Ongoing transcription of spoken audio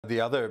The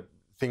other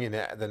thing in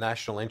the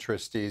national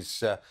interest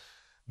is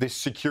this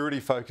security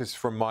focus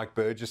from Mike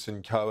Burgess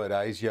and co at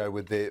ASIO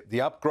with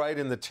the upgrade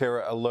in the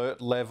terror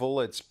alert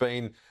level. It's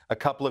been a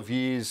couple of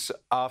years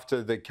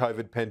after the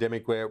COVID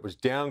pandemic where it was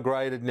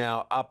downgraded,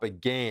 now up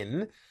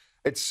again.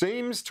 It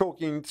seems,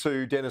 talking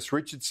to Dennis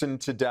Richardson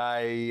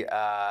today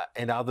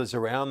and others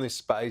around this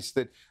space,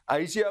 that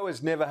ASIO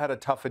has never had a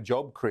tougher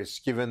job, Chris,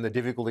 given the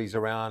difficulties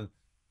around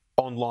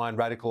online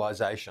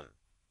radicalisation.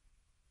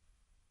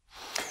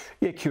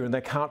 Yeah, Kieran, they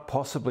can't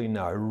possibly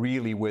know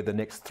really where the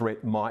next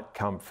threat might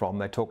come from.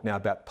 They talk now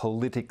about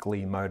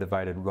politically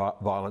motivated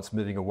violence,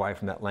 moving away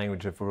from that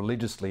language of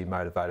religiously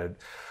motivated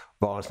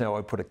violence. Now,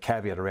 I put a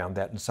caveat around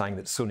that and saying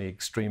that Sunni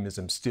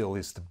extremism still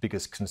is the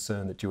biggest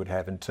concern that you would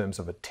have in terms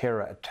of a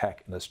terror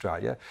attack in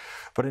Australia.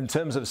 But in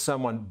terms of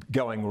someone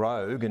going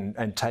rogue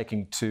and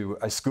taking to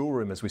a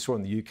schoolroom, as we saw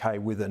in the UK,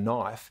 with a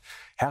knife,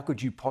 how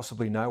could you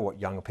possibly know what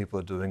young people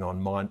are doing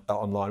online,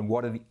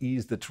 what it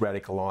is that's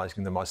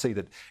radicalising them? I see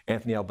that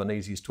Anthony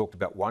Albanese has talked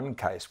about one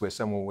case where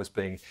someone was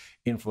being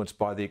influenced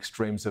by the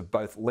extremes of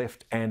both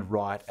left and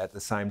right at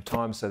the same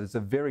time. So there's a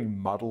very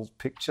muddled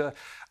picture.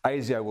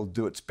 ASIO will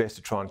do its best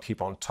to try and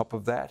keep on top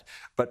of that,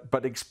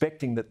 but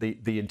expecting that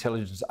the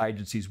intelligence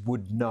agencies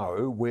would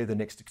know where the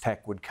next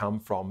attack would come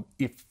from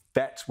if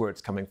that's where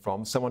it's coming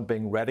from. Someone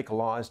being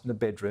radicalised in a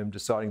bedroom,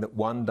 deciding that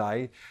one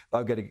day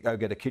they'll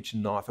get a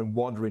kitchen knife and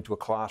wander into a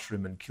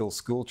classroom and kill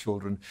school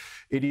children.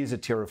 It is a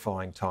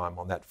terrifying time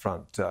on that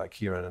front,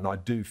 Kieran, and I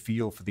do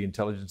feel for the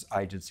intelligence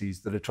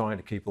agencies that are trying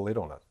to keep a lid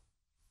on it.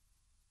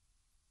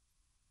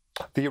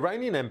 The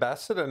Iranian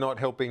ambassador not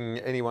helping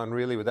anyone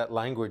really with that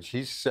language.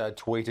 He's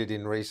tweeted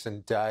in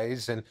recent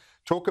days and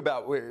talk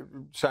about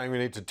saying we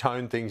need to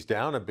tone things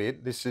down a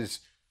bit. This is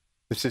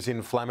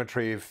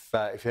inflammatory if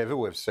ever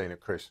we've seen it,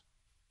 Chris.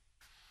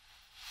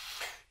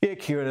 Yeah,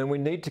 Kieran, and we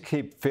need to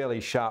keep fairly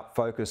sharp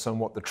focus on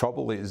what the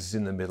trouble is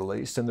in the Middle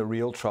East, and the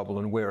real trouble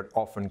and where it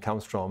often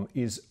comes from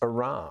is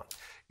Iran.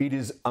 It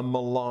is a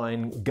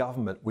malign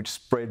government which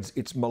spreads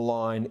its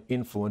malign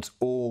influence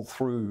all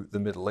through the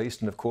Middle East.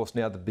 And of course,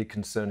 now the big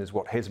concern is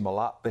what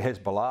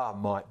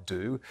Hezbollah might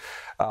do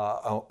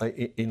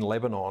in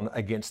Lebanon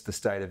against the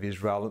state of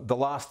Israel. The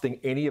last thing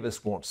any of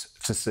us wants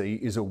to see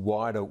is a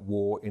wider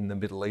war in the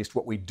Middle East.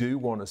 What we do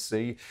want to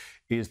see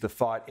is the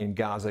fight in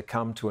Gaza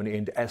come to an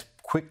end as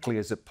quickly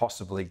as it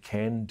possibly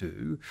can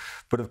do.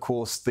 But of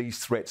course, these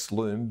threats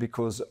loom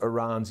because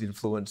Iran's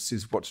influence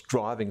is what's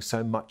driving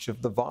so much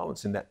of the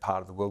violence in that part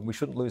of the world. We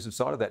shouldn't lose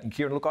sight of that. And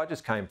Kieran, look, I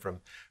just came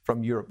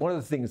from Europe. One of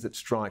the things that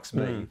strikes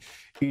me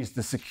is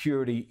the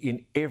security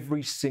in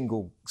every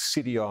single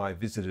city I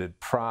visited,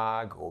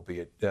 Prague, or be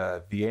it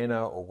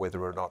Vienna, or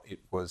whether or not it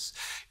was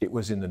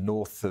in the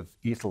north of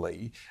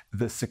Italy,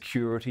 the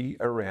security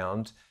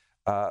around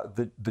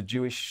the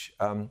Jewish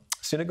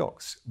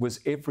synagogues was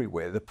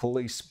everywhere. The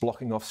police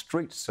blocking off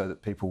streets so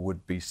that people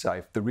would be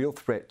safe. The real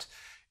threat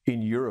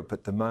in Europe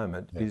at the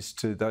moment is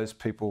to those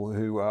people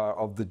who are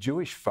of the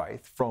Jewish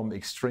faith from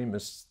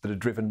extremists that are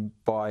driven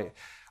by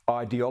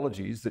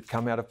ideologies that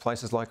come out of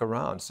places like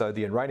Iran. So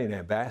the Iranian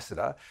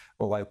ambassador,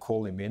 well, they'll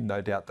call him in.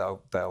 No doubt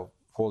they'll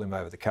haul him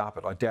over the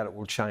carpet. I doubt it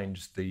will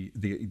change the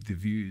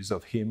views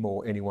of him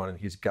or anyone in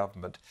his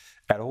government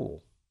at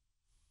all.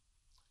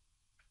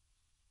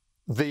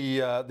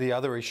 The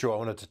other issue I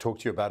wanted to talk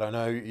to you about, I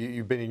know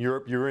you've been in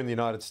Europe, you were in the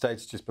United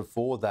States just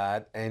before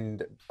that,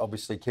 and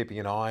obviously keeping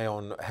an eye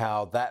on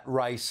how that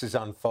race is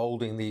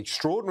unfolding, the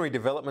extraordinary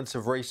developments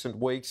of recent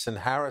weeks, and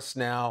Harris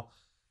now,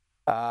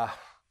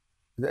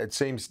 it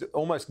seems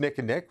almost neck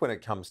and neck when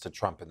it comes to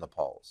Trump in the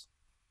polls.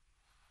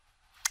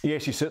 Yeah,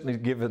 she's certainly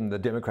given the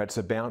Democrats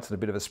a bounce and a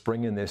bit of a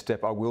spring in their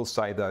step. I will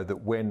say, though, that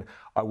when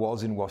I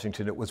was in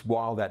Washington, it was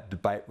while that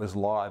debate was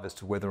live as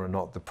to whether or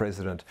not the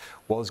president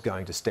was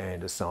going to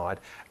stand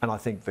aside. And I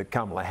think that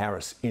Kamala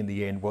Harris, in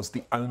the end, was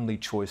the only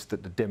choice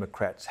that the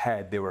Democrats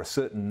had. There were a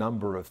certain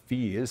number of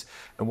fears,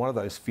 and one of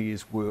those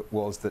fears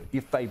was that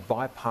if they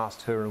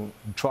bypassed her and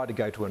tried to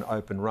go to an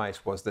open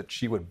race, was that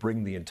she would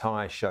bring the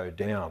entire show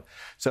down.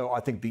 So I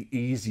think the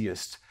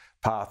easiest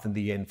path in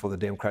the end for the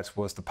Democrats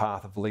was the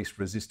path of least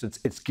resistance.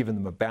 It's given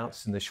them a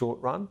bounce in the short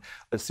run.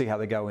 Let's see how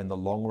they go in the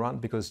long run,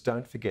 because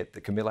don't forget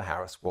that Kamala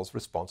Harris was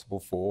responsible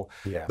for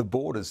the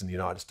borders in the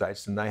United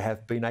States, and they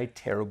have been a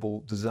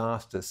terrible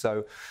disaster.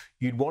 So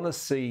you'd want to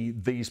see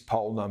these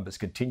poll numbers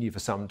continue for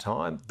some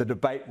time. The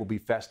debate will be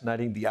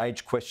fascinating. The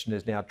age question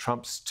is now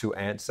Trump's to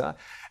answer,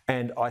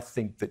 and I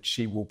think that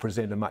she will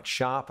present a much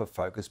sharper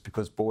focus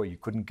because, boy, you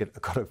couldn't get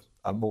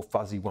a more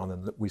fuzzy one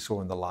than that we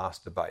saw in the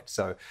last debate.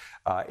 So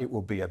it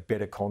will be a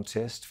better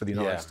contest for the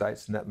United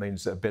States, and that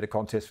means a better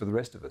contest for the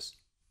rest of us.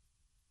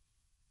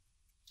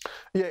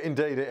 Yeah,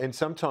 indeed. And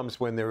sometimes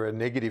when there are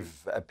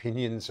negative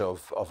opinions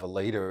of a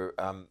leader,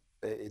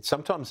 it's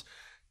sometimes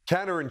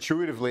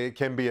counterintuitively it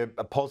can be a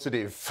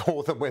positive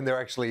for them when they're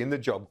actually in the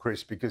job,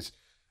 Chris, because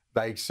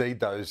they exceed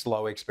those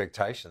low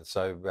expectations.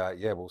 So,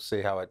 yeah, we'll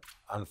see how it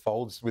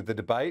unfolds with the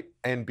debate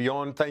and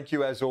beyond. Thank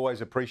you, as always.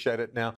 Appreciate it. Now,